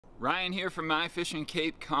Ryan here from My Fishing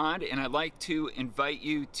Cape Cod, and I'd like to invite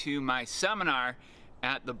you to my seminar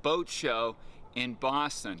at the boat show in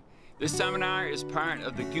Boston. This seminar is part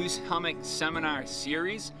of the Goose Hummock Seminar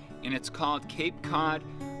Series, and it's called Cape Cod,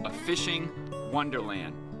 a Fishing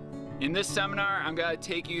Wonderland. In this seminar, I'm going to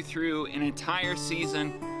take you through an entire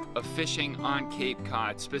season of fishing on Cape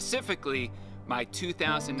Cod, specifically my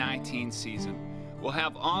 2019 season. We'll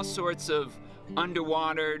have all sorts of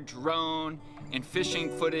underwater, drone, and fishing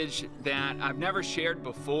footage that I've never shared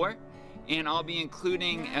before, and I'll be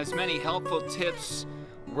including as many helpful tips,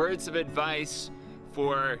 words of advice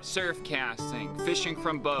for surf casting, fishing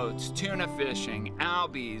from boats, tuna fishing,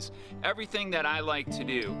 albies, everything that I like to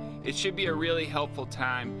do. It should be a really helpful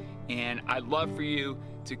time, and I'd love for you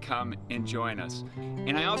to come and join us.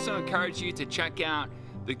 And I also encourage you to check out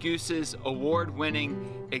the Goose's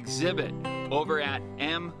award-winning exhibit over at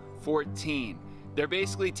M14. They're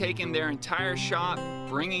basically taking their entire shop,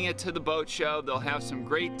 bringing it to the boat show. They'll have some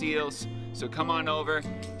great deals, so come on over,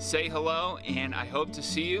 say hello, and I hope to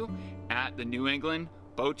see you at the New England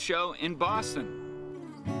Boat Show in Boston.